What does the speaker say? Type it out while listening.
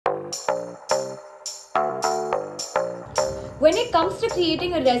When it comes to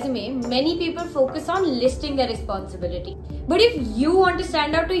creating a resume, many people focus on listing their responsibility. But if you want to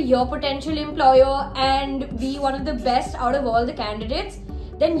stand out to your potential employer and be one of the best out of all the candidates,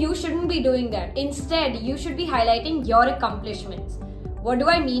 then you shouldn't be doing that. Instead, you should be highlighting your accomplishments. What do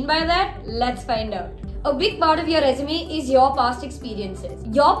I mean by that? Let's find out. A big part of your resume is your past experiences.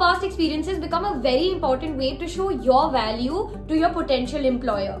 Your past experiences become a very important way to show your value to your potential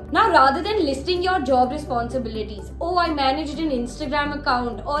employer. Now, rather than listing your job responsibilities, oh, I managed an Instagram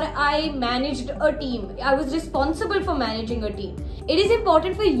account, or I managed a team, I was responsible for managing a team, it is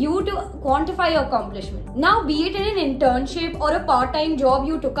important for you to quantify your accomplishment. Now, be it in an internship or a part-time job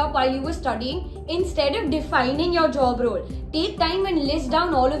you took up while you were studying, instead of defining your job role, take time and list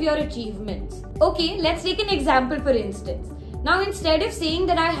down all of your achievements. Okay, let's take an example for instance. Now, instead of saying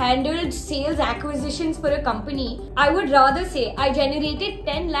that I handled sales acquisitions for a company, I would rather say I generated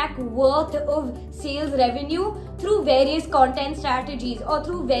 10 lakh worth of sales revenue through various content strategies or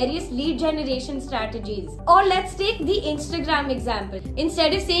through various lead generation strategies. Or let's take the Instagram example.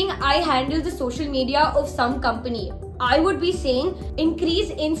 Instead of saying I handled the social media of some company, I would be saying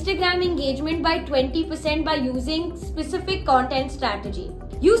increase Instagram engagement by 20% by using specific content strategy.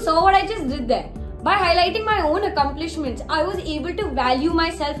 You saw what I just did there. By highlighting my own accomplishments, I was able to value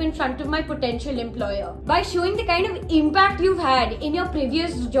myself in front of my potential employer. By showing the kind of impact you've had in your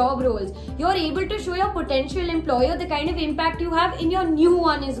previous job roles, you're able to show your potential employer the kind of impact you have in your new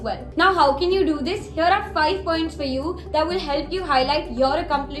one as well. Now, how can you do this? Here are 5 points for you that will help you highlight your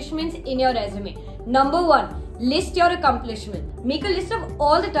accomplishments in your resume. Number 1. List your accomplishment. Make a list of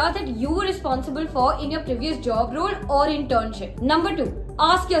all the tasks that you were responsible for in your previous job role or internship. Number 2,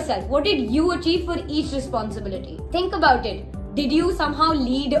 ask yourself, what did you achieve for each responsibility? Think about it. Did you somehow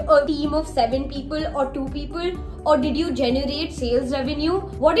lead a team of 7 people or 2 people? Or did you generate sales revenue?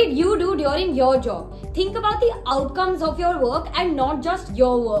 What did you do during your job? Think about the outcomes of your work and not just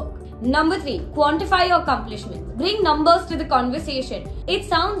your work. Number 3, quantify your accomplishments. Bring numbers to the conversation. It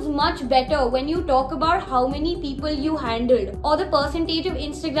sounds much better when you talk about how many people you handled or the percentage of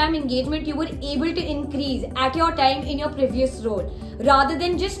Instagram engagement you were able to increase at your time in your previous role, rather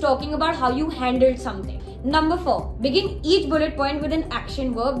than just talking about how you handled something. Number 4, begin each bullet point with an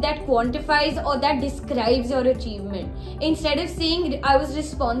action verb that quantifies or that describes your achievement. Instead of saying I was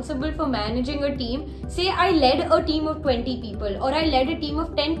responsible for managing a team, say I led a team of 20 people or I led a team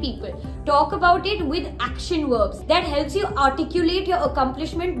of 10 people. Talk about it with action verbs. That helps you articulate your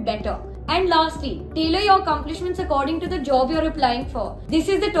accomplishment better. And lastly, tailor your accomplishments according to the job you're applying for. This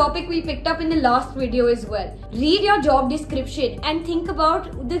is the topic we picked up in the last video as well. Read your job description and think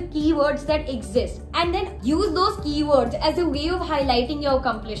about the keywords that exist, and then use those keywords as a way of highlighting your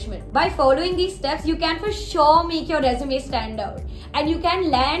accomplishment. By following these steps, you can for sure make your resume stand out, and you can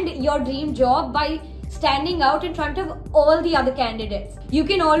land your dream job by standing out in front of all the other candidates. You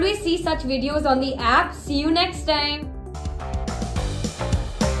can always see such videos on the app. See you next time.